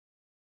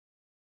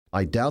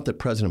I doubt that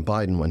President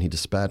Biden, when he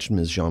dispatched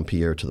Ms.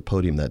 Jean-Pierre to the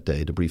podium that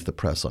day to brief the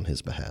press on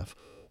his behalf,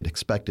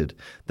 expected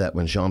that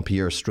when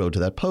Jean-Pierre strode to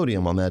that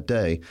podium on that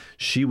day,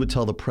 she would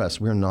tell the press,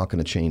 we're not going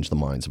to change the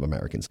minds of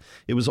Americans.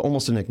 It was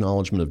almost an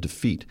acknowledgement of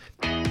defeat.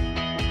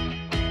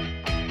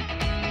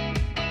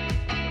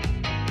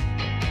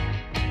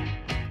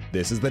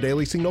 This is the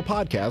Daily Signal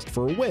podcast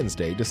for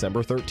Wednesday,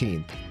 December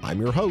 13th.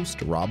 I'm your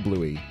host, Rob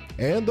Bluey.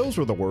 And those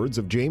were the words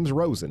of James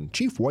Rosen,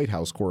 chief White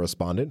House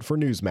correspondent for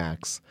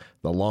Newsmax.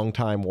 The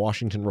longtime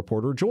Washington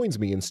reporter joins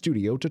me in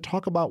studio to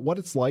talk about what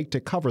it's like to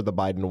cover the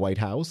Biden White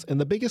House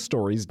and the biggest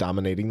stories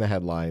dominating the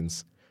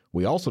headlines.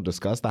 We also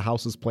discuss the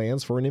House's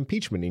plans for an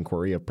impeachment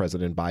inquiry of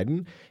President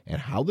Biden and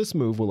how this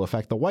move will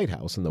affect the White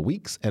House in the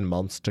weeks and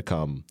months to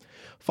come.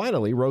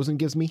 Finally, Rosen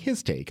gives me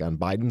his take on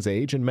Biden's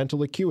age and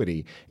mental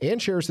acuity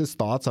and shares his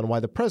thoughts on why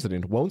the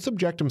president won't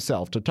subject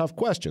himself to tough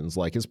questions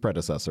like his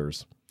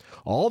predecessors.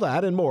 All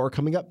that and more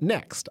coming up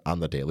next on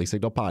the Daily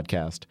Signal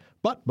podcast.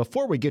 But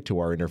before we get to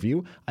our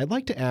interview, I'd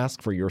like to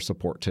ask for your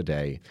support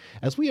today.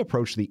 As we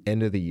approach the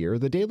end of the year,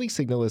 the Daily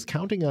Signal is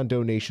counting on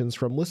donations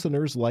from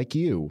listeners like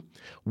you.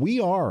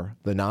 We are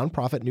the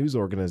nonprofit news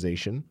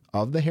organization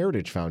of the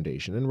Heritage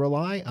Foundation and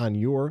rely on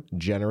your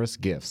generous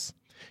gifts.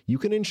 You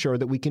can ensure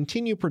that we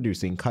continue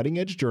producing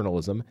cutting-edge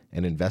journalism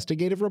and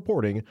investigative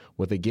reporting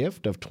with a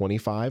gift of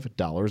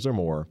 $25 or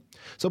more.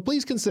 So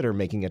please consider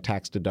making a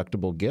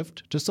tax-deductible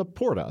gift to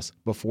support us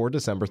before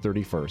December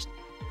 31st.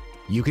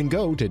 You can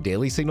go to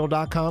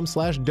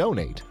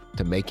dailysignal.com/donate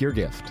to make your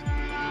gift.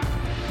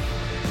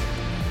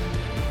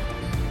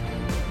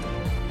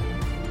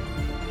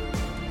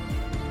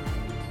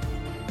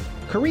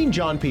 Karine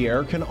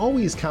Jean-Pierre can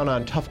always count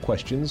on tough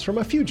questions from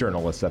a few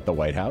journalists at the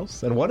White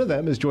House, and one of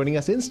them is joining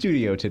us in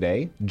studio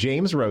today,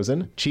 James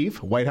Rosen,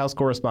 chief White House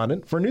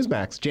correspondent for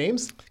Newsmax.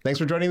 James, thanks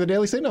for joining the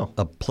Daily Signal.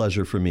 A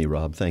pleasure for me,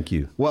 Rob. Thank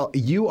you. Well,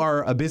 you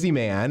are a busy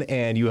man,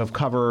 and you have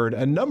covered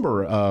a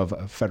number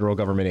of federal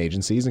government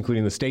agencies,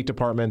 including the State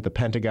Department, the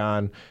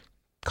Pentagon,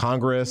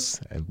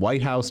 Congress, and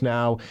White House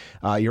now.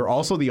 You're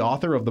also the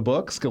author of the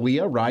book,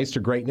 Scalia, Rise to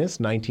Greatness,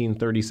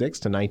 1936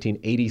 to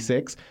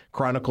 1986,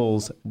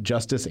 chronicles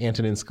Justice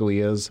Antonin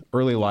Scalia's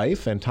early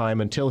life and time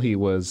until he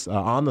was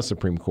on the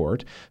Supreme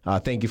Court.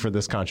 Thank you for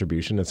this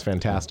contribution. It's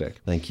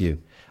fantastic. Thank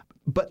you.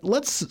 But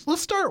let's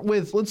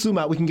zoom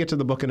out. We can get to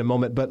the book in a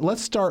moment, but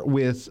let's start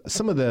with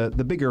some of the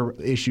bigger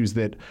issues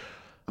that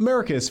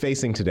America is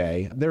facing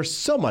today. There's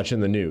so much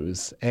in the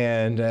news.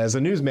 And as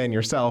a newsman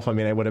yourself, I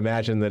mean, I would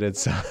imagine that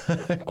it's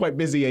quite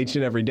busy each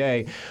and every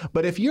day.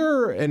 But if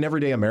you're an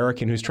everyday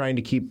American who's trying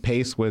to keep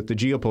pace with the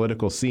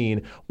geopolitical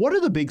scene, what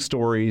are the big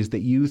stories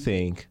that you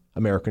think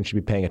Americans should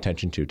be paying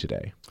attention to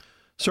today?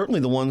 Certainly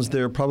the ones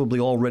they're probably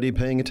already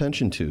paying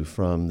attention to,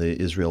 from the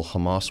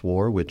Israel-Hamas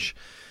war, which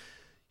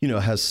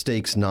has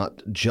stakes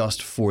not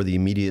just for the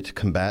immediate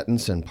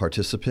combatants and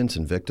participants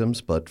and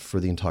victims, but for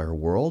the entire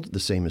world. The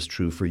same is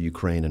true for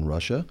Ukraine and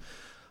Russia.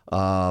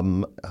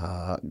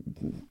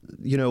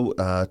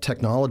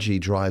 Technology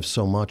drives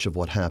so much of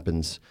what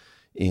happens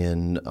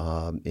in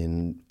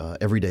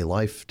everyday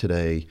life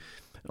today,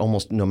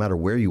 almost no matter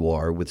where you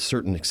are, with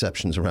certain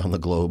exceptions around the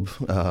globe,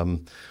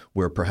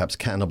 where perhaps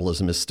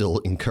cannibalism is still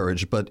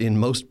encouraged. But in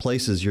most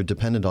places, you're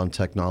dependent on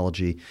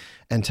technology.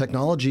 And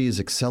technology is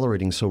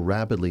accelerating so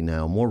rapidly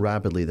now, more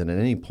rapidly than at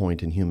any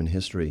point in human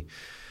history,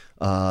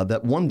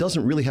 that one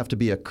doesn't really have to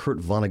be a Kurt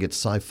Vonnegut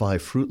sci-fi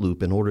Fruit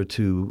Loop in order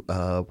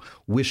to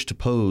wish to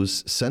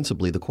pose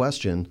sensibly the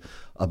question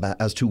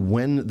as to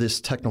when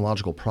this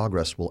technological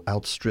progress will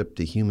outstrip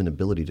the human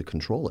ability to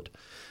control it.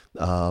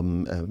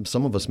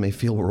 Some of us may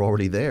feel we're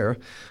already there,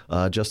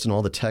 just in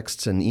all the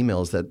texts and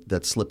emails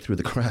that slip through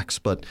the cracks.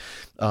 But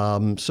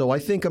so I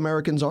think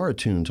Americans are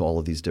attuned to all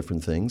of these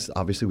different things.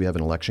 Obviously, we have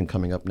an election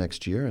coming up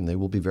next year, and they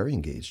will be very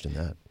engaged in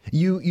that.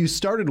 You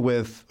started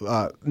with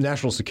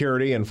national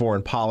security and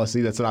foreign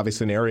policy. That's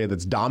obviously an area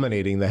that's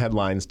dominating the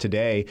headlines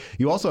today.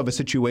 You also have a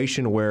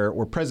situation where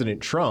President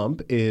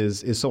Trump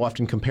is so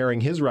often comparing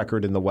his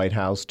record in the White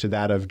House to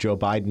that of Joe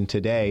Biden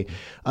today.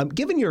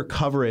 Given your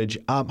coverage,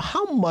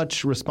 how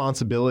much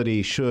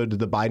responsibility should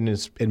the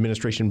Biden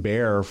administration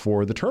bear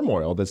for the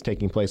turmoil that's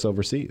taking place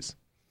overseas?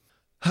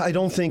 I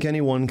don't think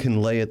anyone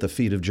can lay at the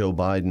feet of Joe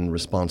Biden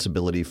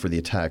responsibility for the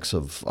attacks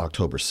of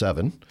October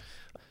 7.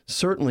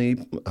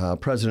 Certainly,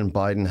 President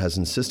Biden has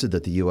insisted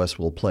that the U.S.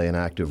 will play an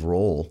active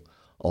role,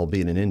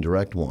 albeit an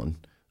indirect one,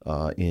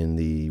 in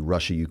the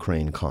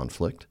Russia-Ukraine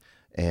conflict.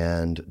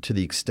 And to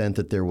the extent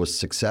that there was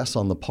success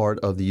on the part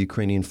of the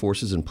Ukrainian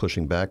forces in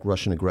pushing back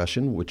Russian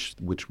aggression,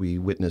 which we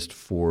witnessed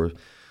for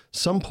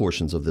some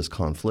portions of this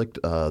conflict,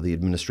 the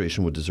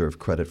administration would deserve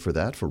credit for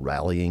that, for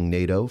rallying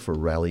NATO, for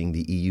rallying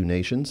the EU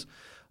nations.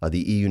 The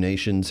EU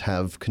nations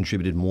have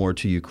contributed more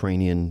to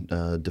Ukrainian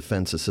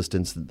defense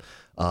assistance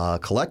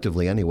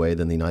collectively anyway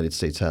than the United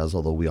States has,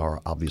 although we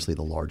are obviously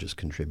the largest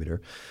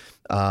contributor.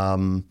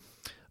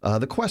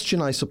 The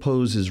question, I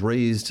suppose, is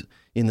raised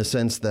in the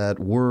sense that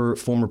were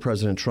former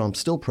President Trump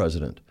still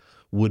president,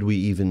 would we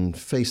even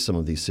face some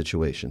of these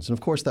situations? And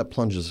of course, that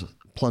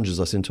plunges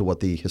us into what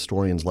the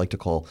historians like to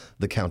call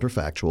the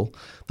counterfactual,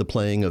 the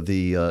playing of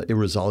the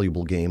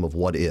irresoluble game of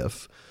what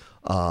if.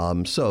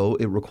 So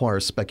it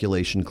requires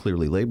speculation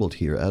clearly labeled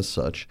here as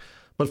such.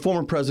 But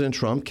former President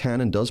Trump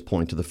can and does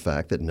point to the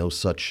fact that no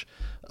such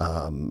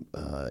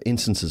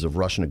instances of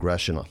Russian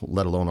aggression,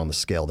 let alone on the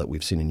scale that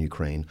we've seen in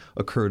Ukraine,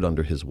 occurred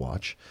under his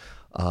watch.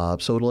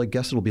 So I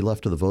guess it'll be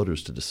left to the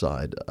voters to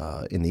decide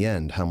in the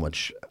end how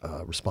much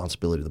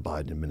responsibility the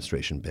Biden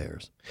administration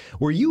bears.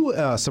 Were you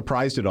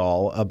surprised at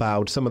all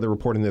about some of the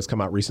reporting that's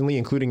come out recently,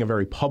 including a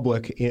very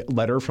public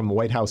letter from the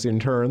White House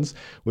interns,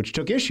 which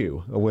took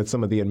issue with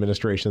some of the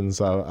administration's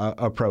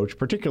approach,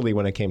 particularly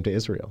when it came to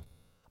Israel?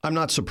 I'm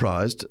not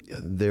surprised.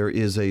 There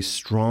is a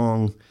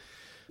strong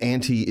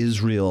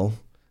anti-Israel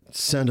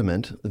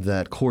sentiment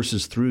that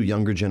courses through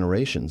younger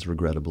generations,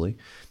 regrettably.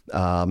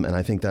 And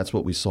I think that's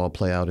what we saw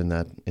play out in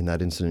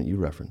that incident you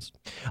referenced.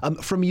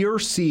 From your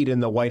seat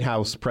in the White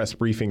House press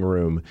briefing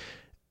room,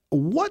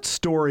 what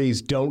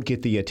stories don't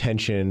get the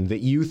attention that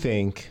you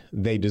think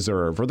they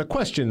deserve, or the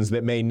questions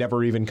that may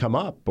never even come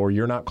up or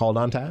you're not called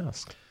on to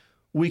ask?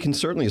 We can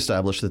certainly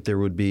establish that there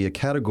would be a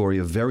category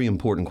of very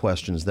important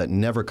questions that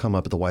never come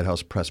up at the White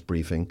House press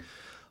briefing,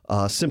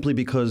 simply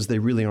because they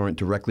really aren't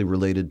directly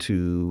related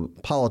to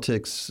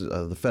politics,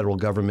 the federal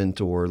government,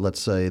 or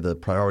let's say the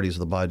priorities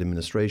of the Biden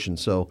administration.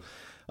 So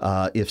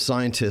if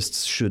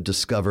scientists should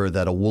discover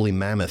that a woolly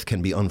mammoth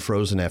can be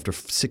unfrozen after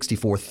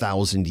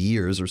 64,000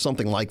 years or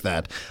something like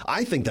that,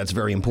 I think that's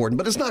very important,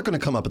 but it's not going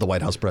to come up at the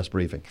White House press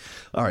briefing.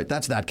 All right,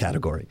 that's that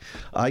category.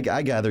 I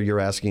gather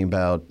you're asking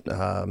about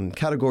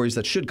categories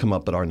that should come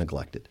up but are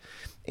neglected.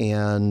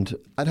 And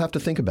I'd have to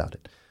think about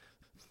it.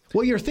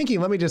 Well, you're thinking,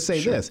 let me just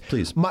say Sure, this.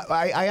 Please.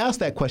 I asked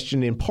that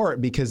question in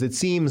part because it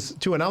seems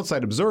to an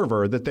outside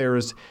observer that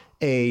there's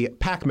a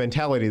pack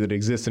mentality that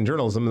exists in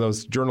journalism. And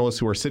those journalists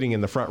who are sitting in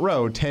the front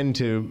row tend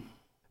to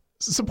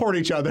support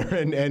each other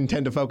and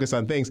tend to focus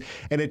on things.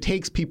 And it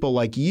takes people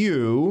like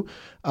you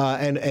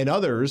and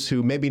others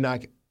who maybe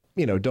not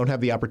don't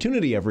have the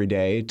opportunity every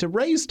day to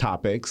raise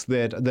topics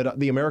that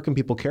the American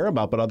people care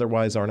about but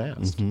otherwise aren't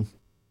asked. Mm-hmm.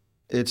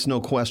 It's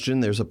no question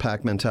there's a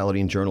pack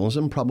mentality in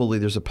journalism. Probably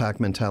there's a pack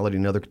mentality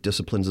in other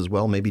disciplines as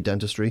well, maybe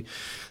dentistry.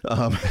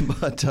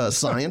 But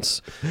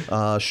science,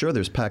 sure,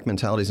 there's pack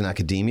mentalities in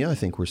academia. I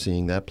think we're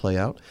seeing that play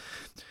out.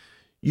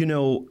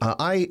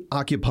 I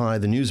occupy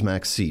the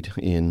Newsmax seat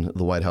in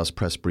the White House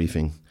press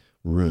briefing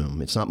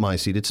room. It's not my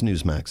seat, it's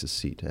Newsmax's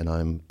seat, and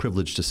I'm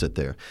privileged to sit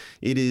there.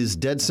 It is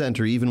dead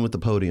center, even with the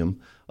podium,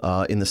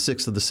 in the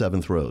 6th of the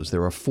 7th rows.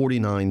 There are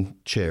 49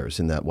 chairs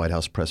in that White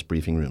House press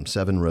briefing room,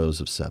 7 rows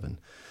of 7.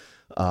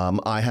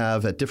 I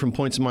have, at different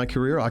points in my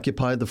career,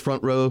 occupied the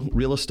front row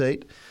real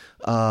estate.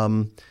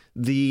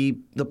 The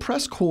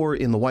press corps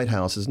in the White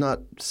House is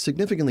not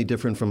significantly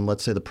different from,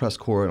 let's say, the press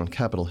corps on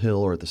Capitol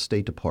Hill or at the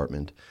State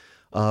Department.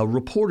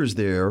 Reporters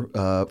there,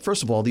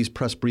 first of all, these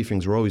press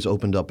briefings are always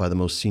opened up by the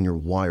most senior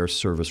wire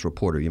service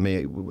reporter. You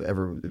may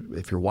ever,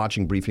 if you're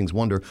watching briefings,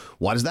 wonder,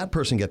 why does that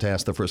person get to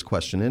ask the first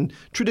question? And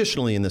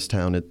traditionally in this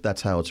town,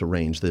 that's how it's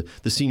arranged.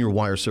 The senior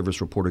wire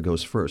service reporter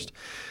goes first.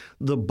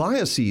 The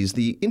biases,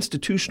 the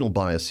institutional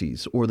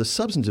biases, or the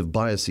substantive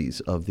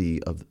biases of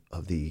the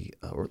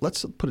or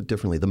let's put it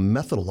differently, the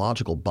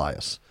methodological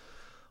bias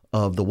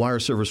of the wire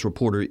service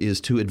reporter is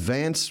to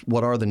advance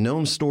what are the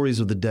known stories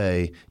of the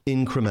day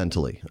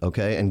incrementally,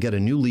 okay, and get a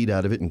new lead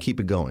out of it and keep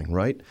it going,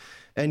 right?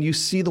 And you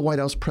see the White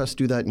House press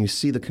do that, and you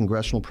see the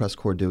Congressional Press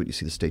Corps do it. You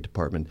see the State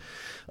Department.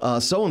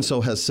 So-and-so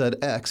has said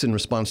X in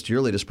response to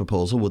your latest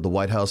proposal. Would the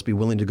White House be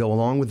willing to go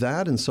along with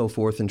that, and so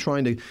forth, and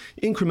trying to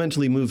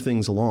incrementally move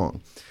things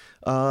along?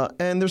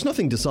 And there's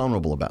nothing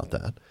dishonorable about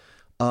that.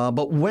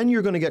 But when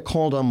you're going to get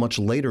called on much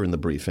later in the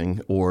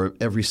briefing, or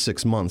every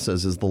 6 months,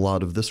 as is the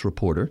lot of this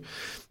reporter,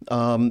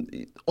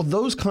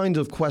 those kinds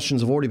of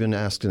questions have already been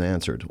asked and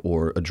answered,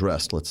 or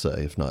addressed, let's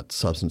say, if not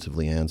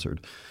substantively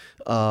answered.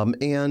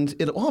 And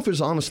it offers,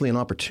 honestly, an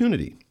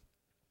opportunity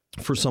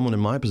for someone in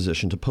my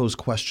position to pose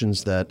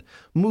questions that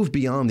move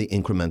beyond the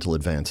incremental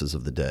advances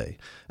of the day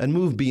and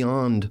move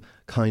beyond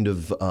kind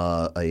of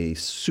a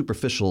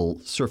superficial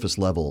surface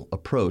level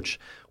approach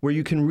where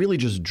you can really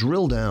just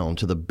drill down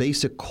to the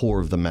basic core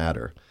of the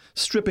matter,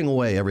 stripping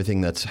away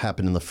everything that's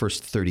happened in the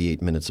first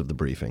 38 minutes of the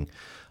briefing.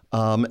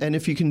 And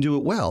if you can do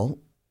it well,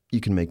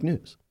 you can make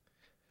news.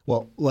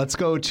 Well, let's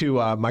go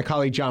to my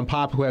colleague John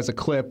Popp, who has a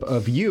clip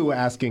of you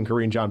asking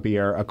Karine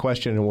Jean-Pierre a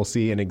question, and we'll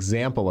see an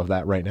example of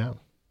that right now.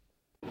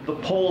 The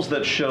polls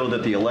that show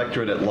that the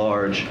electorate at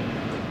large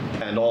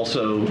and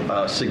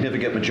also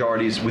significant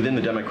majorities within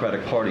the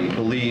Democratic Party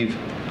believe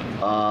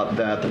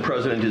that the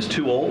president is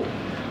too old.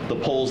 The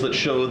polls that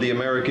show the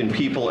American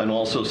people and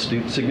also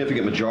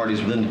significant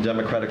majorities within the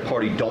Democratic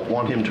Party don't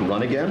want him to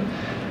run again.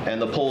 And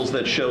the polls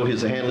that show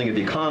his handling of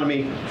the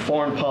economy,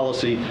 foreign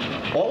policy,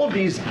 all of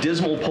these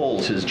dismal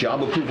polls, his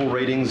job approval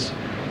ratings,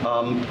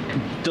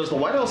 does the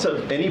White House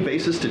have any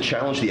basis to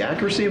challenge the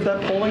accuracy of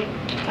that polling?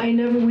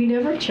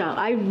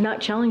 I'm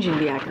not challenging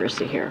the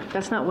accuracy here.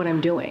 That's not what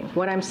I'm doing.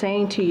 What I'm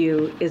saying to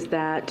you is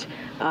that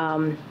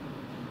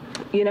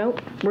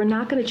we're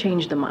not going to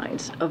change the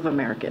minds of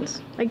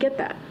Americans. I get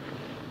that.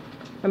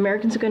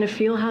 Americans are going to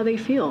feel how they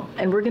feel,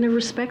 and we're going to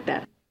respect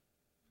that.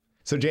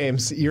 So,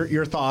 James,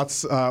 your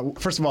thoughts.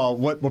 First of all,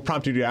 what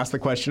prompted you to ask the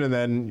question, and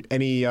then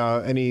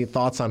any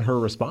thoughts on her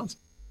response?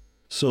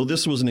 So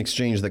this was an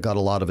exchange that got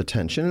a lot of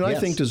attention, and Yes. I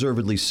think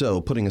deservedly so,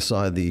 putting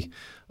aside the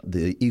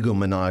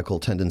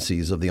egomaniacal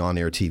tendencies of the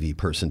on-air TV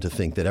person to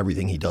think that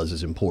everything he does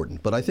is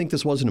important. But I think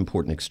this was an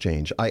important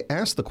exchange. I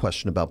asked the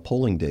question about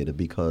polling data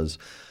because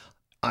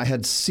I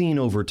had seen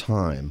over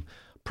time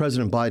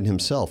President Biden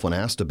himself, when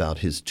asked about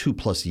his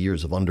 2+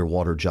 years of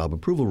underwater job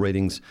approval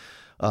ratings,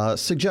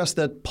 suggest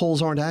that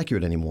polls aren't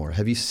accurate anymore.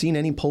 Have you seen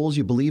any polls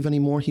you believe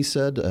anymore, he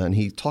said. And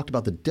he talked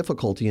about the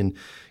difficulty in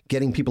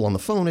getting people on the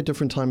phone at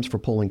different times for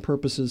polling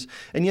purposes.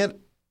 And yet,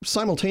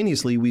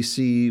 simultaneously, we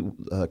see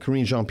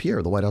Karine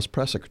Jean-Pierre, the White House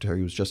press secretary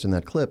who was just in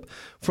that clip,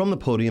 from the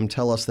podium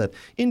tell us that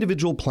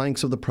individual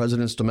planks of the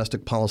president's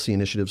domestic policy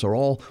initiatives are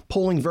all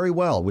polling very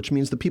well, which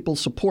means the people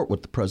support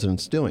what the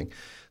president's doing.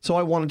 So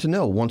I wanted to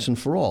know once and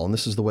for all, and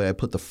this is the way I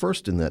put the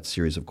first in that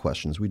series of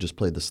questions. We just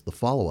played the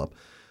follow-up.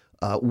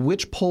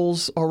 Which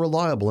polls are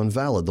reliable and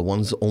valid?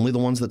 Only the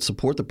ones that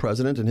support the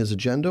president and his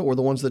agenda, or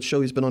the ones that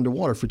show he's been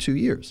underwater for 2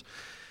 years?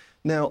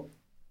 Now,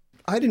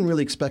 I didn't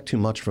really expect too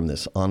much from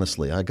this,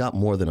 honestly. I got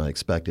more than I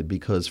expected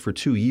because for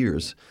 2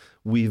 years,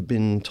 we've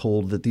been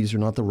told that these are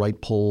not the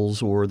right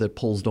polls or that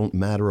polls don't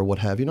matter or what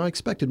have you. And I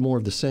expected more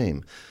of the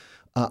same.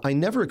 I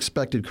never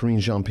expected Karine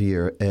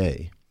Jean-Pierre,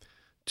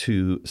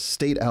 to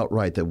state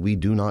outright that we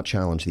do not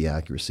challenge the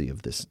accuracy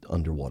of this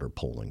underwater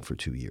polling for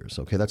 2 years.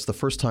 Okay, that's the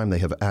first time they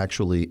have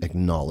actually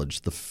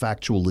acknowledged the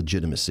factual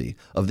legitimacy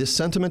of this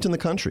sentiment in the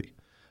country.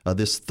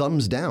 This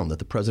thumbs down that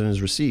the president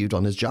has received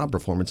on his job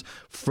performance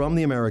from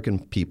the American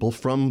people,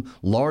 from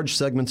large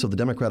segments of the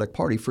Democratic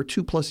Party for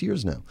 2+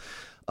 years now.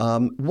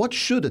 What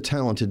should a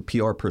talented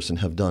PR person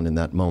have done in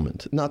that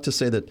moment? Not to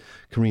say that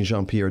Karine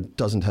Jean-Pierre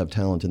doesn't have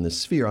talent in this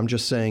sphere. I'm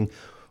just saying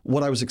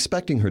what I was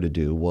expecting her to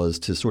do was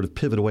to sort of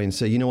pivot away and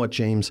say, you know what,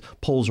 James,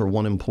 polls are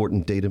one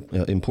important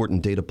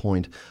data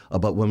point,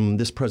 but when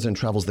this president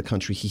travels the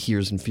country, he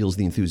hears and feels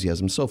the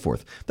enthusiasm and so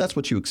forth. That's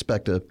what you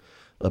expect a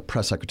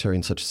press secretary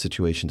in such a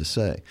situation to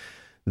say.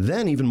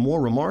 Then, even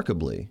more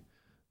remarkably,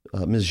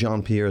 Ms.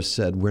 Jean-Pierre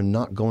said, we're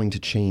not going to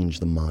change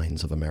the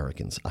minds of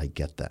Americans. I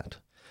get that.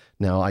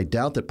 Now, I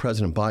doubt that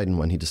President Biden,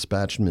 when he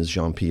dispatched Ms.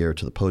 Jean-Pierre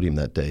to the podium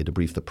that day to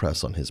brief the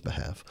press on his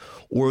behalf,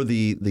 or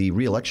the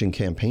re-election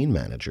campaign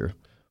manager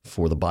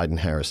for the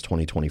Biden-Harris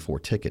 2024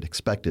 ticket,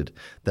 expected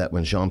that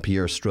when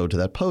Jean-Pierre strode to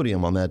that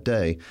podium on that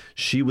day,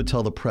 she would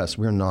tell the press,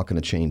 we're not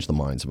going to change the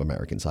minds of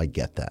Americans. I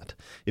get that.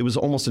 It was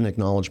almost an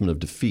acknowledgement of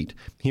defeat.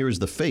 Here is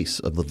the face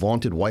of the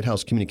vaunted White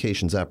House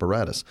communications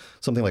apparatus,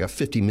 something like a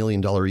 $50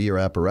 million a year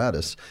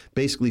apparatus,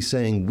 basically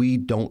saying we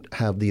don't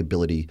have the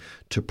ability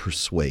to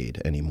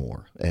persuade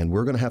anymore. And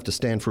we're going to have to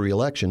stand for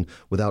re-election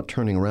without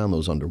turning around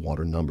those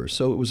underwater numbers.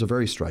 So it was a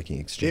very striking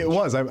exchange. It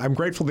was. I'm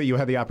grateful that you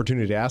had the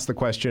opportunity to ask the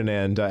question.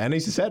 And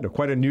as you said,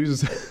 quite a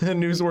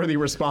newsworthy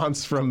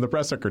response from the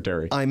press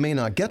secretary. I may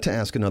not get to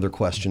ask another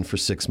question for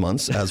 6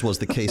 months, as was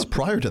the case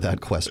prior to that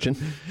question.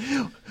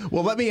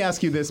 Well, let me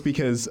ask you this,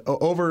 because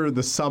over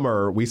the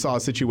summer, we saw a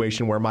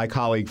situation where my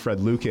colleague Fred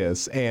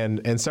Lucas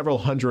and several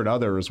hundred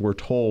others were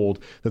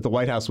told that the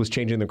White House was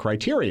changing the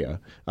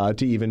criteria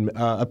to even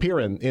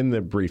appear in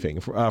the briefing.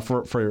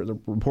 For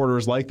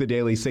reporters like the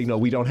Daily Signal,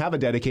 we don't have a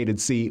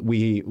dedicated seat.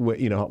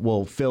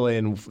 We'll fill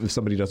in if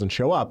somebody doesn't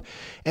show up.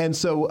 And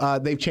so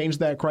they've changed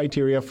that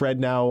criteria. Fred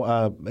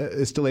now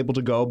is still able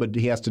to go, but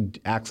he has to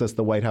access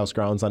the White House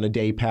grounds on a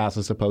day pass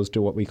as opposed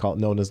to what we call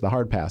known as the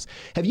hard pass.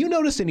 Have you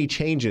noticed any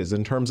changes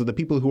in terms of the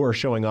people who are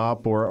showing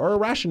up or a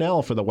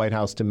rationale for the White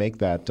House to make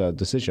that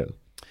decision?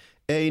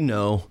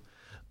 No.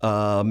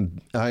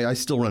 I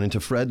still run into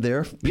Fred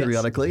there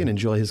periodically and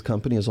enjoy his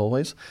company as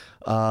always.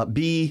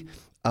 B,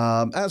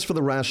 as for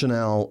the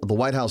rationale, the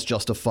White House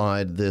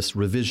justified this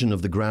revision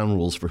of the ground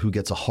rules for who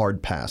gets a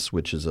hard pass,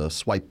 which is a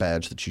swipe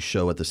badge that you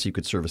show at the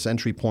Secret Service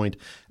entry point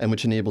and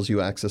which enables you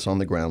access on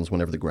the grounds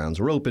whenever the grounds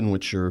are open,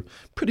 which are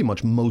pretty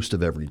much most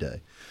of every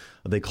day.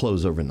 They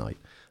close overnight.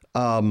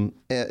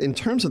 In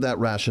terms of that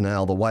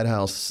rationale, the White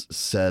House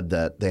said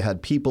that they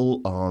had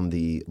people on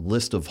the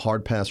list of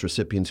hard pass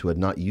recipients who had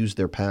not used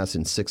their pass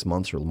in 6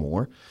 months or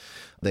more.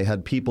 They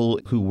had people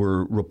who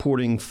were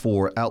reporting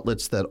for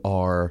outlets that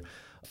are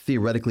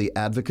theoretically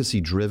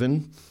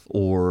advocacy-driven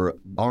or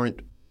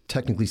aren't,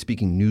 technically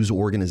speaking, news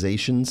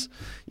organizations,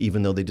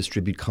 even though they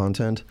distribute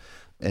content.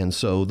 And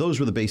so those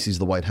were the bases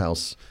the White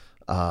House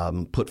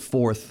put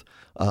forth.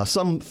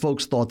 Some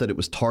folks thought that it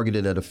was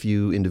targeted at a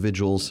few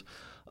individuals.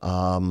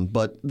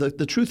 But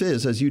the truth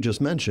is, as you just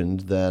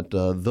mentioned, that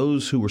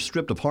those who were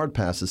stripped of hard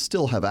passes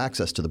still have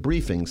access to the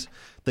briefings.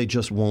 They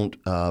just won't.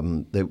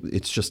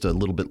 It's just a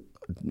little bit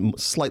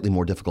slightly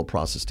more difficult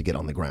process to get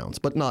on the grounds,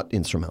 but not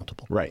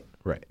insurmountable. Right.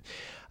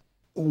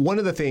 One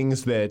of the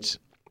things that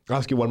I'll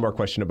ask you one more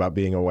question about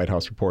being a White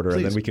House reporter, Please.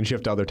 And then we can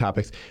shift to other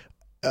topics.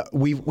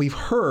 we've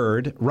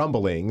heard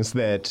rumblings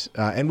that,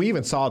 and we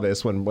even saw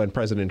this when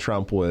President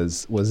Trump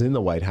was in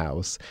the White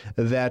House,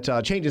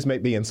 that changes may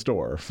be in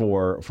store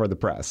for the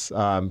press,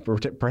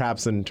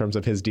 perhaps in terms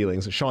of his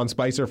dealings. Sean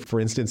Spicer, for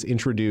instance,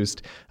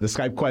 introduced the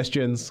Skype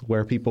questions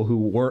where people who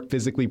weren't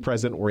physically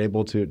present were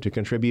able to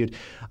contribute.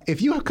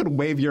 If you could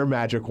wave your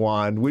magic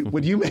wand,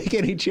 would you make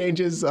any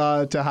changes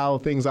to how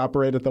things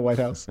operate at the White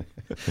House?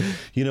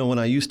 When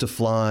I used to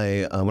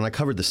fly, when I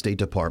covered the State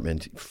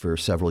Department for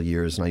several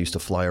years, and I used to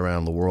fly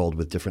around the world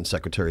with different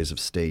secretaries of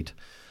state,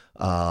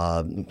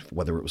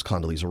 whether it was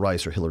Condoleezza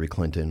Rice or Hillary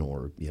Clinton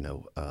or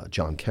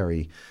John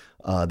Kerry,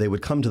 they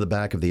would come to the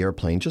back of the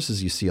airplane, just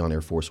as you see on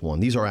Air Force One.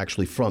 These are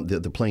actually from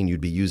the plane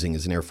you'd be using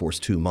is an Air Force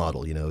Two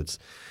model.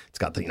 It's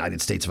got the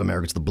United States of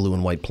America. It's the blue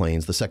and white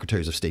planes. The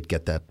secretaries of state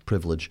get that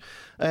privilege,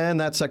 and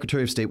that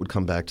secretary of state would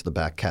come back to the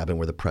back cabin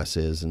where the press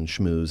is and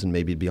schmooze, and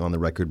maybe be on the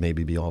record,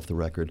 maybe be off the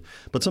record.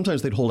 But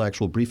sometimes they'd hold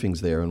actual briefings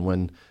there,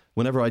 and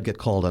whenever I'd get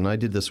called, and I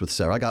did this with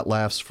Sarah, I got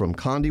laughs from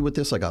Condi with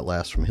this, I got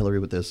laughs from Hillary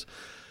with this.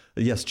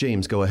 Yes,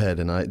 James, go ahead.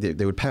 And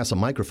they would pass a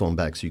microphone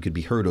back so you could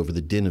be heard over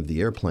the din of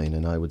the airplane.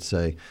 And I would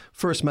say,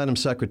 first, Madam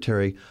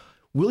Secretary,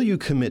 will you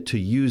commit to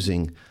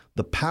using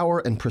the power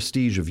and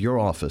prestige of your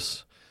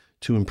office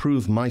to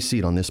improve my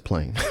seat on this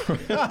plane?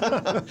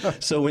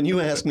 So when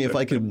you ask me if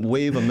I could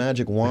wave a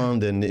magic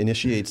wand and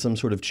initiate some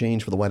sort of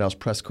change for the White House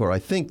press corps, I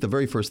think the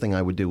very first thing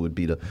I would do would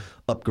be to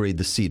upgrade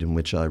the seat in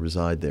which I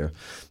reside there.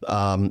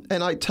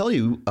 And I tell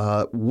you,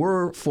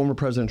 were former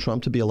President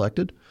Trump to be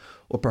elected,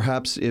 or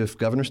perhaps if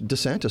Governor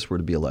DeSantis were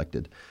to be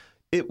elected,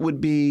 it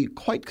would be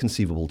quite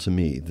conceivable to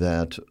me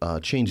that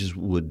changes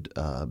would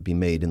be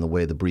made in the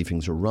way the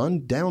briefings are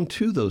run, down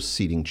to those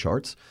seating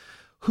charts.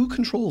 Who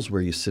controls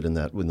where you sit in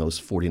those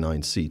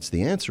 49 seats?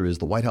 The answer is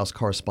the White House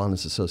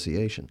Correspondents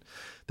Association.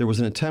 There was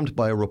an attempt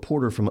by a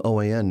reporter from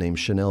OAN named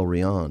Chanel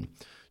Rion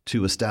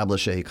to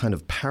establish a kind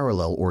of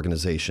parallel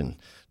organization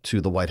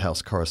to the White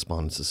House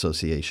Correspondents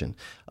Association,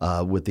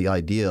 with the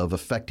idea of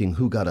affecting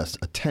who got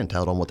a tent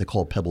out on what they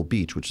call Pebble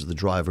Beach, which is the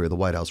driveway of the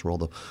White House where all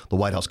the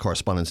White House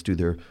correspondents do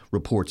their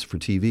reports for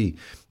TV,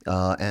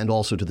 and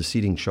also to the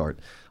seating chart.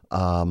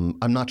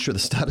 I'm not sure the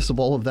status of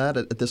all of that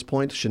at this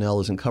point. Chanel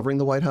isn't covering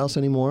the White House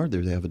anymore.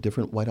 They have a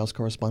different White House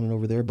correspondent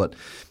over there. But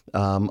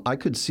I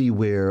could see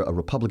where a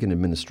Republican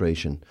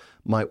administration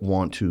might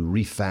want to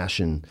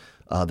refashion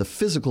the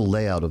physical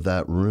layout of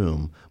that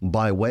room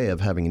by way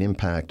of having an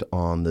impact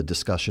on the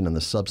discussion and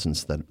the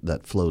substance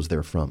that flows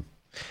therefrom.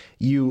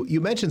 You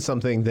mentioned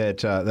something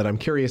that I'm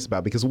curious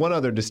about, because one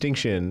other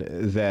distinction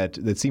that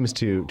seems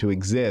to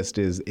exist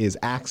is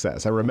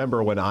access. I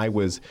remember when I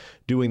was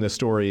doing the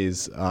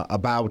stories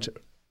about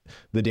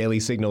the Daily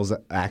Signal's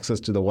access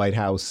to the White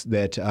House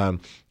that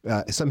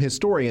some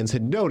historians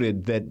had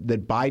noted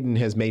that Biden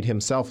has made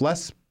himself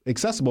less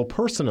accessible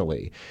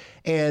personally.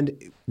 And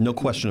no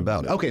question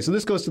about it. Okay, so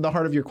this goes to the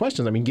heart of your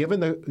questions. I mean,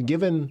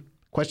 given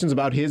questions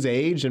about his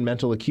age and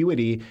mental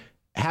acuity,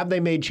 have they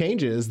made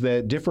changes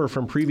that differ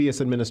from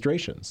previous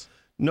administrations?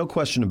 No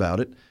question about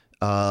it.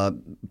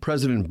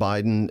 President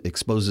Biden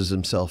exposes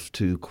himself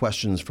to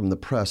questions from the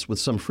press with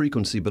some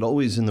frequency, but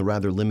always in the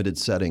rather limited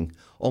setting,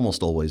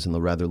 almost always in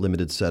the rather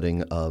limited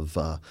setting of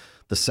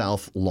the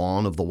south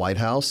lawn of the White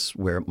House,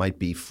 where it might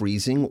be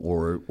freezing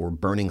or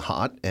burning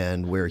hot,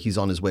 and where he's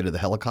on his way to the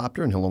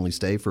helicopter and he'll only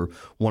stay for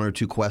one or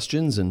two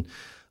questions. And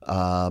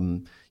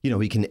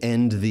he can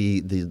end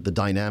the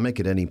dynamic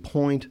at any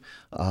point.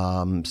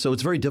 So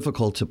it's very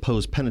difficult to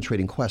pose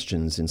penetrating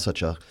questions in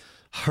such a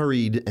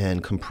hurried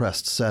and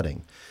compressed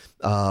setting.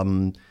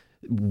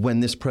 When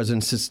this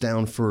president sits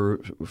down for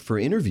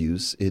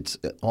interviews, it's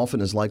often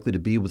as likely to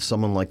be with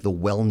someone like the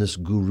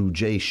wellness guru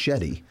Jay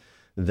Shetty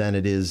than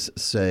it is,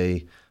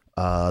 say,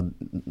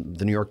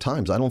 the New York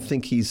Times. I don't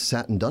think he's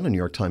sat and done a New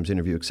York Times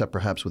interview except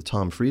perhaps with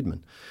Tom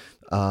Friedman.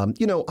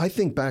 I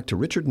think back to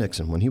Richard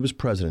Nixon when he was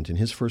president in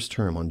his first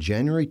term on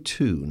January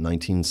 2,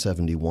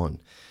 1971.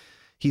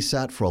 He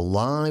sat for a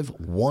live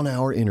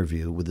 1-hour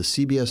interview with the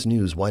CBS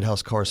News White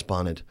House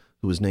correspondent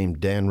who was named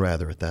Dan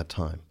Rather at that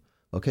time.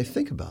 Okay,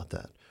 think about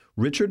that.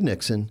 Richard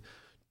Nixon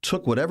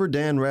took whatever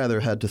Dan Rather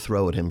had to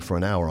throw at him for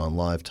an hour on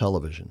live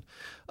television.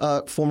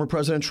 Former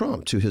President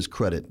Trump, to his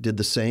credit, did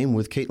the same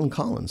with Caitlin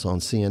Collins on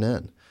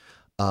CNN.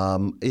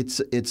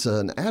 It's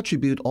an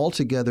attribute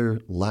altogether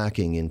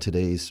lacking in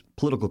today's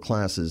political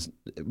classes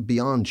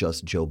beyond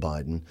just Joe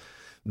Biden,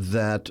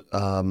 that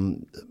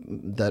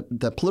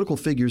political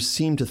figures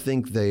seem to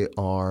think they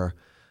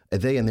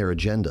and their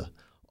agenda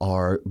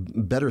are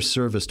better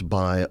serviced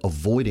by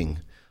avoiding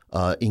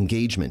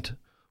engagement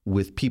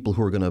with people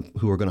who are going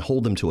to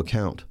hold them to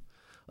account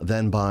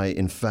than by,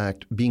 in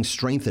fact, being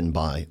strengthened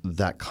by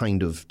that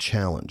kind of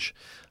challenge.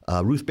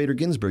 Ruth Bader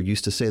Ginsburg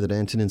used to say that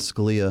Antonin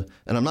Scalia,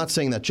 and I'm not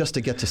saying that just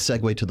to get to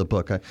segue to the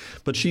book,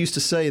 but she used to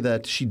say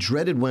that she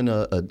dreaded when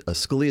a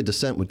Scalia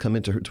dissent would come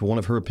into to one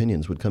of her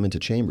opinions would come into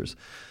chambers,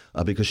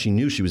 because she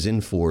knew she was in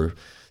for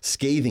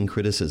scathing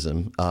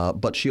criticism.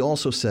 But she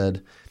also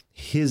said,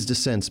 his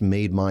dissents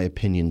made my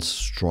opinions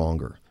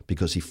stronger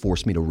because he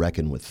forced me to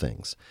reckon with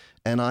things.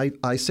 And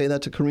I say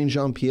that to Karine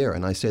Jean-Pierre,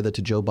 and I say that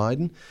to Joe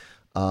Biden.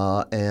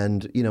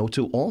 And,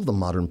 to all the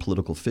modern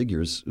political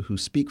figures who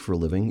speak for a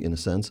living, in a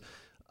sense,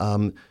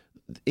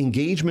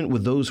 engagement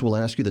with those who will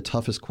ask you the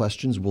toughest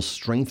questions will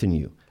strengthen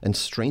you and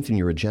strengthen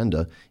your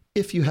agenda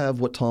if you have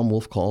what Tom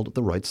Wolfe called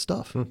the right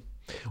stuff.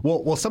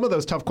 Well, some of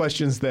those tough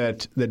questions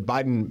that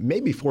Biden may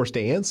be forced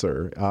to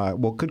answer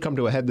could come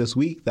to a head this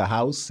week. The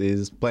House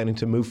is planning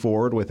to move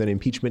forward with an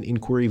impeachment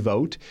inquiry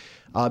vote.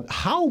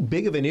 How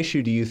big of an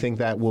issue do you think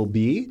that will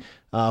be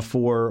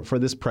for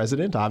this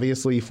president?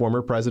 Obviously,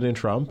 former President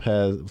Trump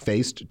has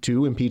faced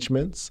 2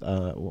 impeachments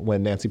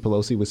when Nancy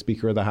Pelosi was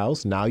Speaker of the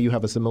House. Now you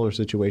have a similar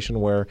situation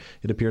where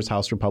it appears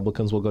House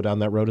Republicans will go down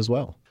that road as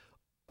well.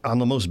 On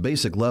the most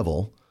basic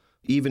level,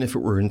 even if it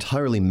were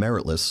entirely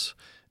meritless,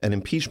 an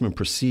impeachment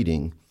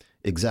proceeding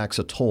exacts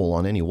a toll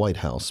on any White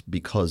House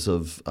because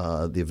of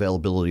the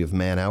availability of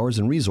man hours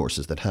and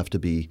resources that have to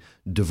be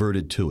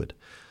diverted to it.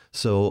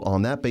 So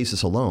on that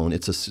basis alone,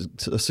 it's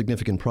a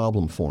significant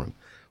problem for him.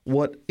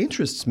 What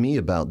interests me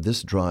about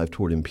this drive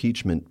toward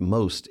impeachment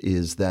most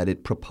is that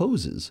it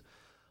proposes,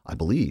 I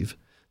believe,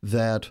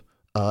 that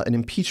an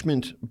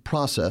impeachment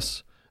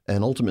process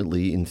and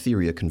ultimately, in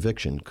theory, a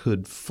conviction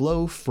could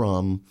flow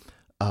from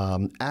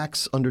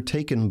acts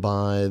undertaken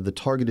by the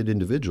targeted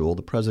individual,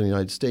 the President of the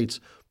United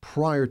States,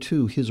 prior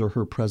to his or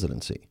her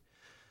presidency.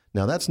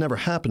 Now, that's never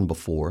happened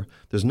before.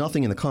 There's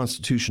nothing in the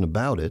Constitution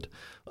about it.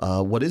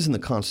 What is in the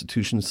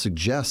Constitution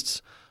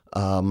suggests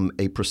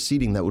a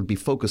proceeding that would be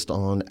focused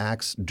on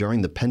acts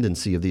during the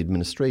pendency of the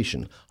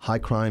administration, high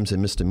crimes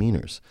and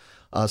misdemeanors.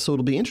 So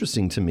it'll be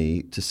interesting to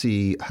me to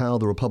see how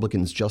the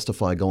Republicans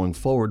justify going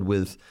forward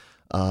with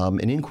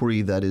an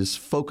inquiry that is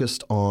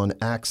focused on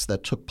acts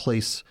that took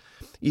place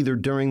either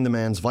during the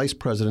man's vice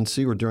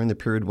presidency or during the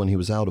period when he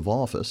was out of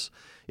office.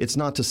 It's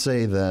not to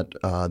say that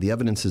the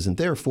evidence isn't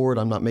there for it.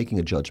 I'm not making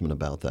a judgment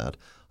about that.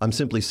 I'm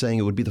simply saying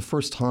it would be the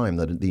first time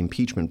that the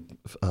impeachment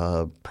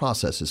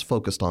process is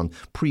focused on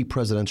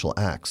pre-presidential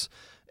acts.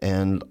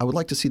 And I would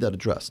like to see that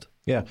addressed.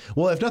 Yeah.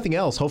 Well, if nothing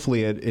else,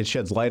 hopefully it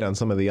sheds light on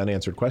some of the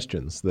unanswered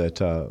questions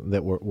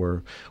that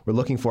we're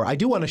looking for. I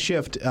do want to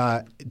shift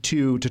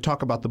to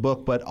talk about the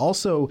book, but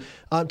also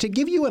to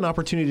give you an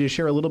opportunity to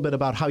share a little bit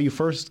about how you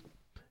first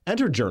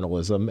entered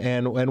journalism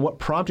and what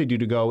prompted you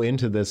to go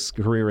into this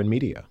career in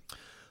media.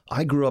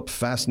 I grew up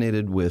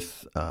fascinated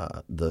with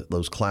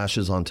those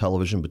clashes on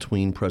television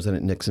between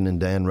President Nixon and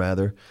Dan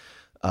Rather.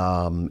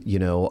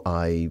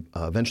 I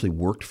eventually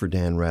worked for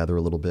Dan Rather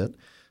a little bit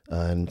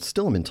and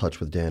still am in touch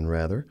with Dan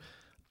Rather.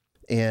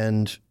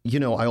 And,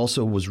 I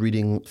also was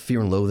reading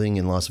Fear and Loathing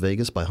in Las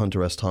Vegas by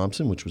Hunter S.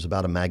 Thompson, which was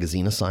about a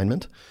magazine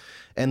assignment.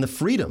 And the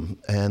freedom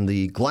and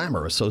the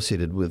glamour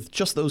associated with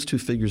just those 2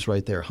 figures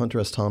right there, Hunter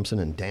S. Thompson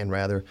and Dan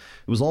Rather. It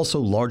was also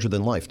larger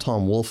than life.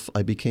 Tom Wolfe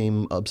I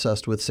became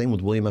obsessed with, same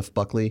with William F.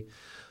 Buckley,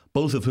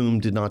 both of whom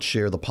did not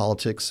share the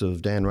politics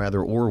of Dan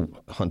Rather or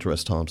Hunter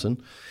S.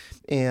 Thompson.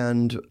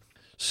 And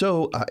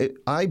so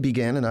I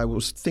began, and I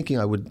was thinking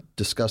I would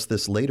discuss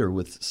this later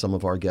with some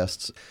of our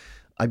guests.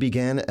 I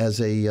began as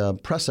a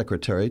press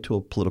secretary to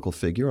a political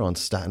figure on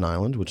Staten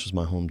Island, which is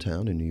my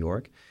hometown in New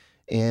York.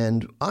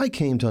 And I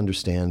came to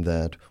understand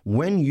that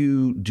when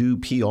you do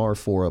PR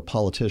for a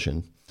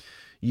politician,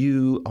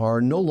 you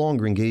are no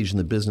longer engaged in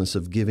the business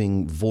of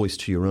giving voice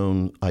to your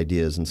own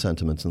ideas and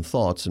sentiments and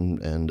thoughts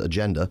and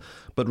agenda,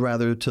 but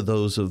rather to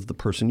those of the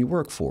person you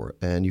work for.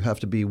 And you have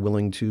to be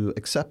willing to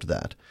accept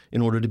that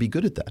in order to be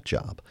good at that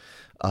job.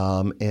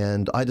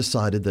 And I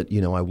decided that,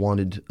 I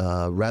wanted,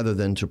 rather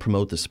than to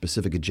promote the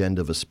specific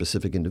agenda of a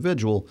specific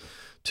individual,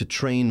 to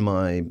train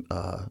my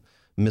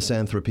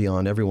misanthropy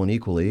on everyone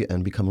equally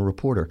and become a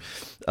reporter.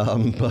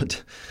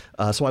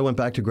 So I went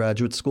back to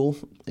graduate school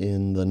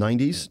in the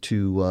 90s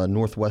to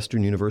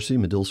Northwestern University,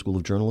 Medill School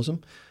of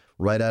Journalism.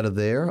 Right out of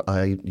there,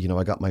 I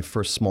got my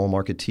first small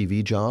market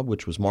TV job,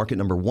 which was market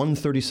number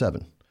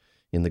 137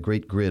 in the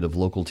great grid of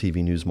local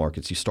TV news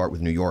markets. You start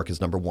with New York as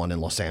number 1 and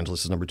Los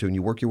Angeles as number 2, and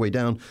you work your way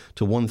down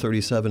to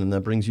 137, and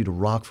that brings you to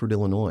Rockford,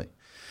 Illinois.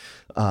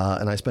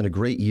 And I spent a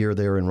great year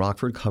there in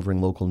Rockford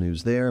covering local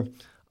news there.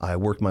 I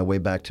worked my way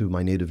back to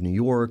my native New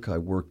York. I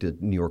worked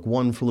at New York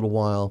One for a little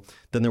while.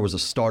 Then there was a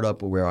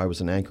startup where I was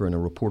an anchor and a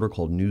reporter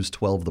called News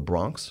 12 The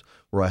Bronx,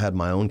 where I had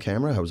my own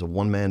camera. I was a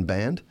one-man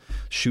band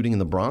shooting in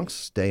the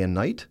Bronx day and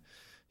night.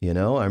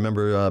 I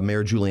remember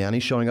Mayor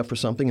Giuliani showing up for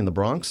something in the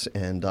Bronx,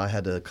 and I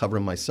had to cover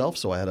him myself.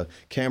 So I had a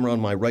camera on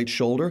my right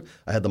shoulder.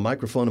 I had the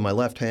microphone in my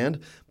left hand,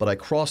 but I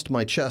crossed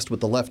my chest with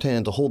the left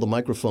hand to hold the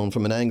microphone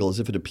from an angle as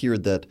if it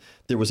appeared that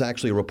there was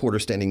actually a reporter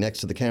standing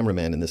next to the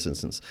cameraman in this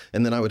instance.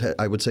 And then I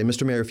would say,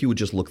 Mr. Mayor, if you would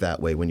just look that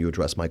way when you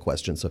address my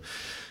question. So,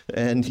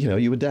 and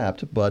you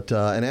adapt. But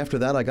and after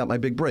that, I got my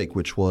big break,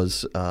 which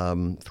was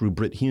through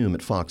Britt Hume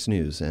at Fox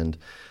News. And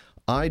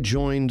I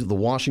joined the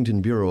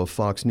Washington Bureau of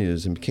Fox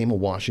News and became a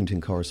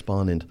Washington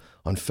correspondent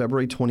on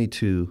February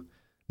 22,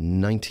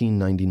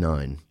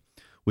 1999,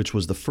 which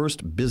was the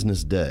first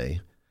business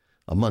day,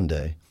 a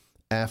Monday,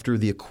 after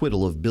the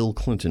acquittal of Bill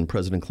Clinton,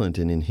 President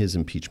Clinton, in his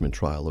impeachment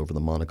trial over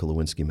the Monica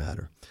Lewinsky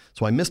matter.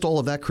 So I missed all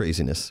of that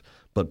craziness,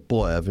 But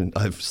boy,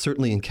 I've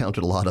certainly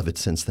encountered a lot of it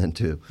since then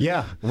too.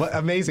 Yeah, well,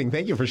 amazing.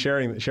 Thank you for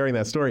sharing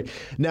that story.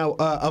 Now,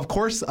 of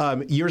course,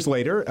 years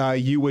later,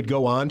 you would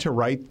go on to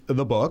write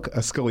the book,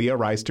 Scalia: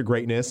 Rise to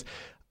Greatness.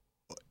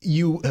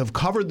 You have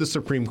covered the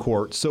Supreme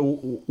Court.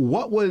 So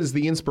what was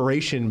the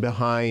inspiration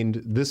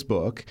behind this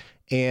book?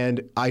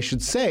 And I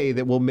should say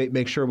that we'll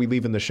make sure we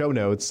leave in the show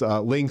notes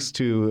links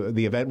to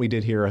the event we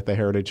did here at the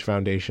Heritage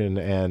Foundation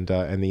and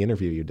the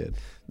interview you did.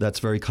 That's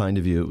very kind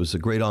of you. It was a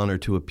great honor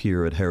to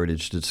appear at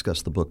Heritage to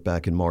discuss the book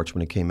back in March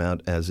when it came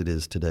out, as it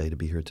is today, to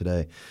be here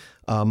today.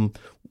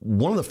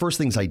 One of the first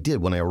things I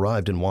did when I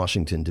arrived in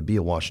Washington to be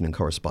a Washington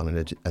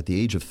correspondent at the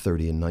age of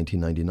 30 in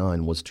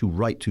 1999 was to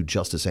write to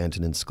Justice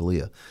Antonin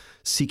Scalia,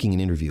 seeking an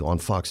interview on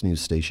Fox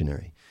News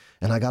stationery.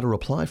 And I got a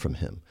reply from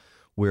him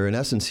where, in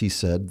essence, he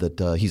said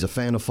that he's a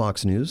fan of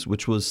Fox News,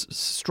 which was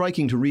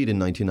striking to read in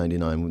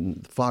 1999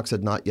 when Fox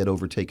had not yet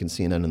overtaken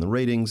CNN in the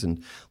ratings, and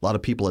a lot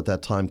of people at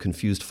that time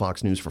confused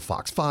Fox News for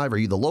Fox 5. Are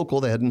you the local?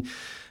 They hadn't.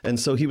 And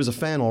so he was a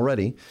fan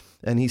already,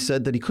 and he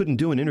said that he couldn't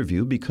do an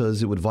interview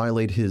because it would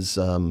violate his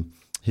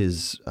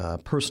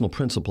personal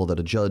principle that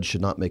a judge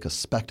should not make a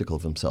spectacle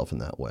of himself in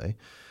that way.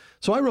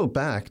 So I wrote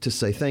back to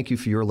say thank you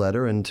for your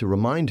letter and to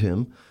remind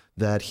him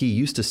that he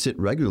used to sit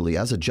regularly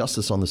as a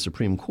justice on the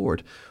Supreme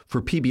Court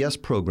for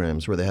PBS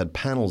programs where they had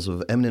panels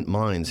of eminent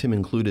minds, him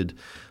included,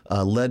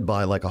 led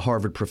by like a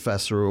Harvard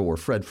professor or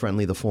Fred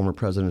Friendly, the former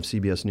president of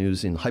CBS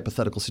News, in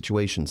hypothetical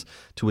situations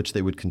to which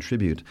they would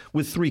contribute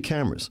with 3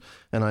 cameras.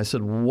 And I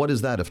said, what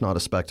is that if not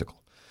a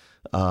spectacle?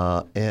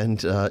 But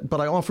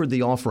I offered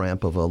the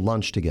off-ramp of a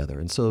lunch together.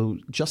 And so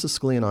Justice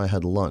Scalia and I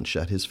had lunch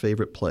at his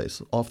favorite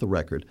place, off the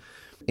record.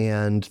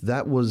 And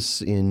that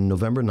was in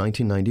November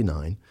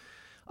 1999.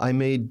 I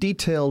made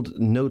detailed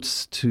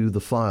notes to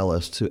the file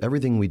as to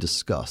everything we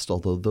discussed,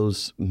 although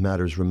those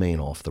matters remain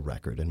off the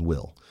record and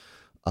will.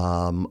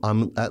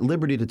 I'm at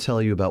liberty to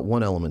tell you about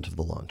one element of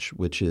the lunch,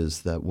 which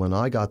is that when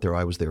I got there,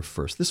 I was there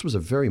first. This was a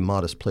very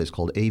modest place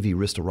called AV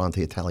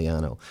Ristorante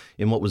Italiano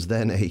in what was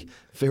then a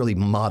fairly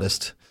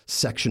modest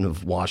section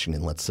of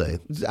Washington, let's say.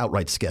 It was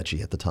outright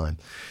sketchy at the time.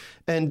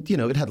 And,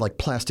 it had like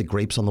plastic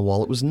grapes on the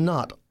wall. It was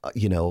not,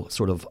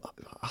 sort of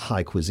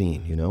high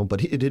cuisine,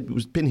 but it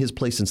had been his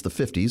place since the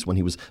 50s when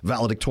he was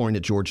valedictorian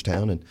at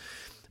Georgetown.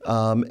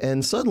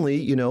 And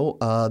suddenly,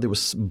 there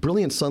was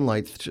brilliant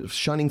sunlight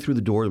shining through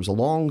the door. There was a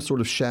long sort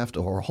of shaft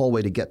or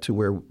hallway to get to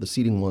where the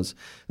seating was.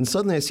 And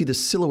suddenly I see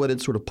this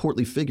silhouetted sort of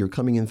portly figure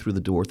coming in through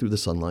the door, through the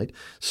sunlight,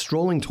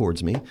 strolling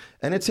towards me.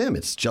 And it's him.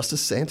 It's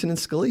Justice Antonin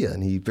Scalia.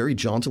 And he very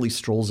jauntily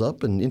strolls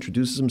up and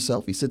introduces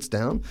himself. He sits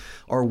down.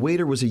 Our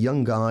waiter was a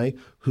young guy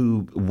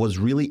who was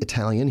really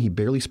Italian. He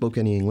barely spoke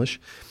any English.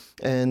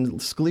 And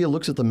Scalia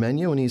looks at the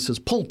menu and he says,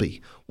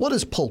 "Pulpy. What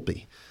is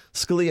pulpy?"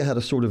 Scalia had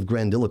a sort of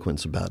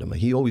grandiloquence about him.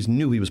 He always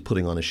knew he was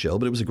putting on a show,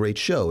 but it was a great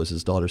show, as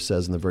his daughter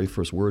says in the very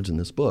first words in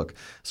this book,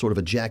 sort of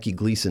a Jackie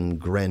Gleason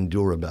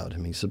grandeur about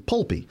him. He said,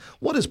 "Pulpy,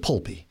 what is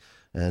pulpy?"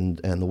 And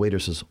the waiter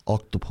says,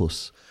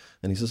 "Octopus."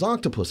 And he says,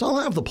 "Octopus, I'll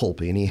have the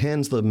pulpy." And he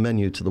hands the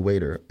menu to the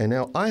waiter. And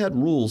now I had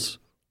rules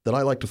that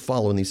I like to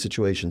follow in these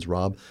situations,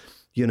 Rob.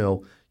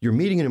 You're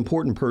meeting an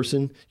important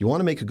person. You want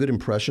to make a good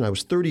impression. I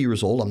was 30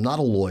 years old. I'm not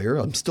a lawyer.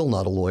 I'm still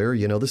not a lawyer.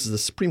 This is the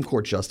Supreme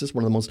Court justice,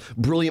 one of the most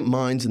brilliant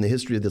minds in the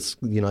history of the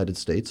United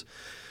States.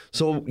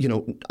 So,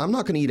 I'm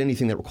not going to eat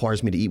anything that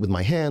requires me to eat with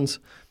my hands.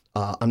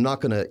 I'm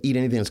not going to eat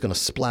anything that's going to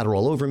splatter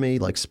all over me,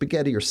 like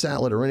spaghetti or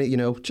salad or any,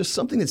 just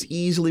something that's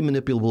easily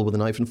manipulable with a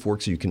knife and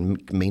fork so you can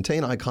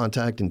maintain eye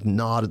contact and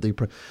nod at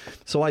the.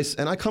 So I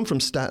come from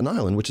Staten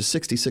Island, which is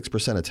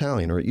 66%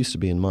 Italian, or it used to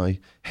be in my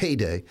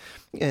heyday.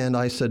 And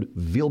I said,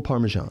 veal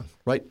parmesan,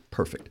 right?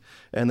 Perfect.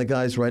 And the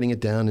guy's writing it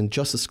down, and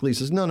Justice Scalia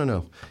says,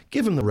 no,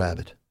 give him the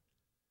rabbit.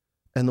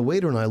 And the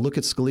waiter and I look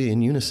at Scalia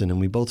in unison, and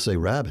we both say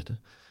rabbit.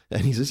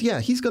 And he says, yeah,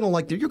 you're going to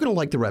like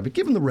the rabbit.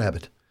 Give him the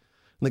rabbit.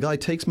 And the guy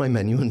takes my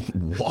menu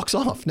and walks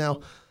off.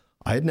 Now,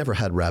 I had never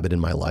had rabbit in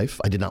my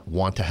life. I did not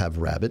want to have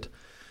rabbit.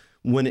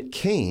 When it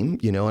came,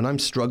 and I'm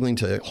struggling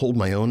to hold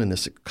my own in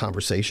this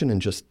conversation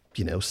and just,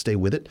 stay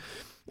with it.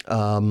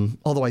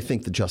 Although I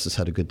think the justice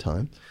had a good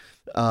time.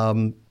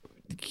 The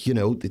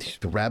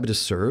rabbit is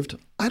served.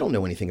 I don't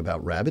know anything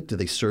about rabbit. Do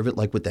they serve it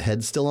like with the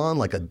head still on,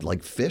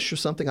 like fish or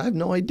something? I have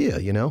no idea,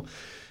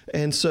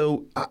 And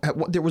so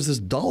there was this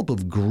dollop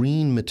of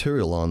green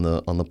material on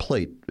the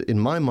plate. In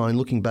my mind,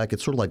 looking back,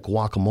 it's sort of like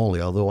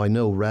guacamole, although I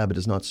know rabbit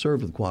is not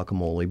served with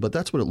guacamole, but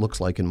that's what it looks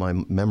like in my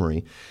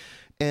memory.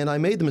 And I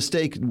made the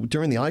mistake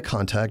during the eye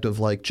contact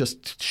of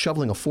just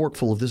shoveling a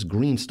forkful of this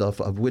green stuff,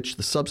 the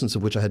substance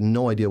of which I had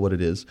no idea what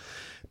it is.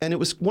 And it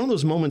was one of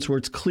those moments where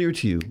it's clear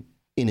to you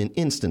in an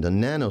instant, a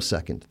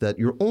nanosecond, that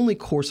your only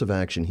course of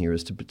action here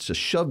is to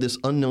shove this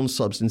unknown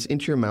substance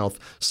into your mouth,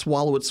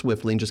 swallow it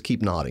swiftly, and just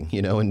keep nodding,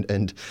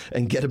 and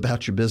get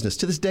about your business.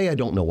 To this day, I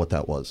don't know what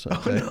that was.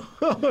 Okay?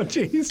 Oh,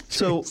 jeez.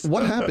 So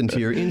what happened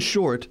here, in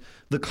short,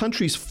 the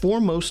country's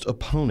foremost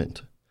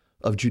opponent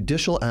of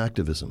judicial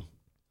activism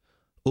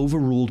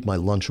overruled my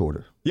lunch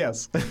order.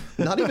 Yes.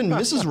 Not even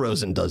Mrs.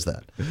 Rosen does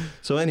that.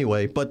 So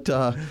anyway, but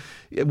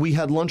we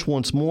had lunch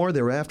once more.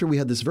 Thereafter, we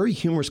had this very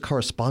humorous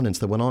correspondence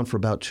that went on for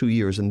about 2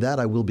 years, and that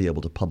I will be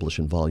able to publish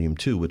in Volume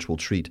 2, which will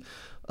treat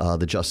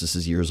the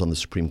Justice's years on the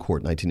Supreme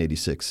Court,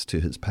 1986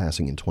 to his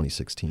passing in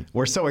 2016.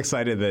 We're so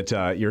excited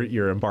that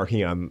you're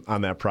embarking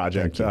on that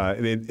project.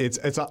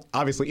 It's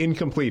obviously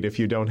incomplete if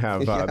you don't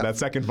have that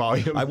second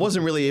volume. I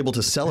wasn't really able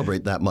to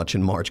celebrate that much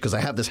in March because I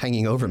have this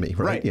hanging over me,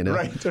 right?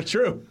 Right.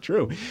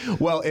 True.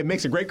 Well, it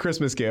makes a great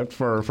Christmas gift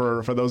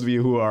for those of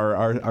you who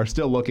are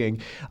still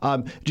looking.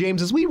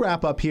 James, as we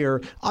wrap up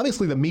here,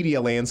 obviously the media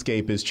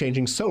landscape is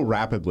changing so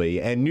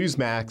rapidly, and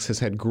Newsmax has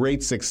had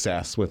great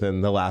success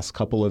within the last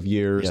couple of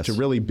years to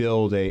really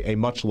build a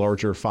much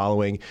larger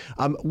following.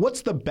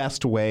 What's the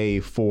best way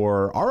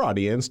for our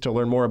audience to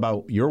learn more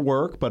about your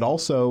work, but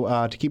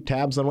also to keep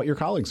tabs on what your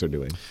colleagues are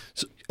doing?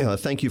 So,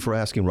 thank you for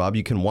asking, Rob.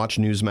 You can watch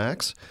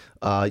Newsmax.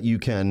 You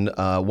can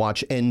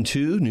watch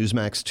N2,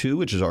 Newsmax 2,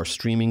 which is our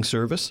streaming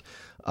service.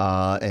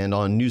 And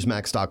on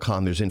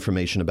Newsmax.com, there's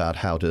information about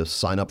how to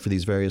sign up for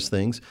these various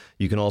things.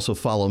 You can also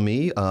follow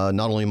me, not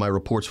only my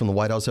reports from the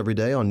White House every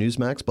day on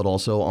Newsmax, but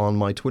also on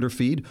my Twitter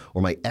feed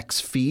or my X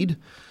feed.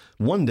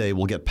 One day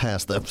we'll get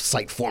past the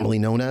site formerly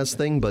known as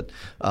thing, but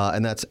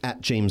and that's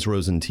at James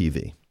Rosen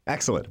TV.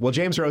 Excellent. Well,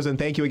 James Rosen,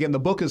 thank you again. The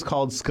book is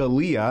called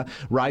Scalia,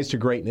 Rise to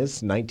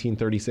Greatness,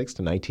 1936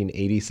 to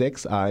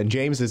 1986. And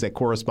James is a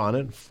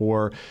correspondent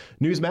for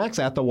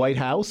Newsmax at the White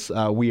House.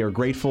 We are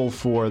grateful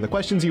for the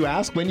questions you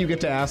ask when you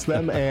get to ask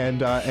them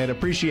and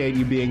appreciate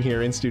you being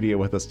here in studio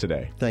with us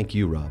today. Thank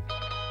you, Rob.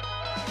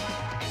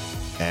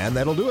 And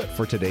that'll do it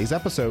for today's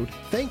episode.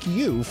 Thank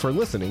you for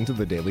listening to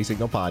the Daily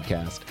Signal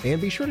podcast.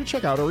 And be sure to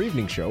check out our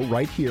evening show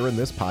right here in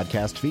this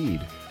podcast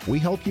feed. We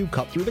help you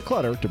cut through the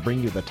clutter to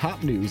bring you the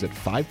top news at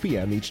 5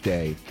 p.m. each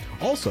day.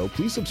 Also,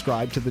 please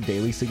subscribe to the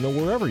Daily Signal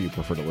wherever you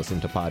prefer to listen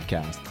to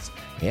podcasts.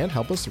 And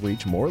help us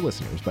reach more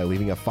listeners by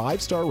leaving a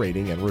 5-star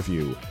rating and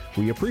review.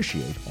 We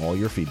appreciate all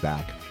your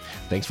feedback.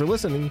 Thanks for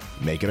listening.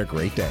 Make it a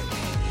great day.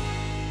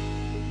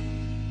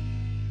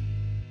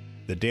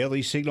 The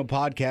Daily Signal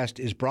podcast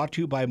is brought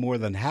to you by more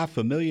than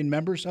 500,000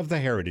 members of the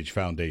Heritage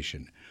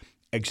Foundation.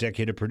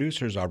 Executive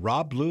producers are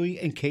Rob Bluey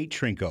and Kate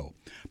Trinko.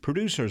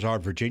 Producers are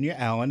Virginia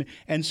Allen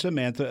and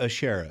Samantha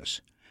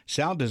Asheris.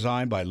 Sound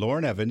design by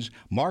Lauren Evans,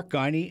 Mark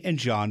Guiney, and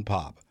John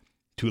Popp.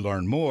 To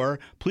learn more,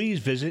 please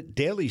visit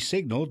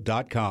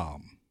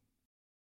dailysignal.com.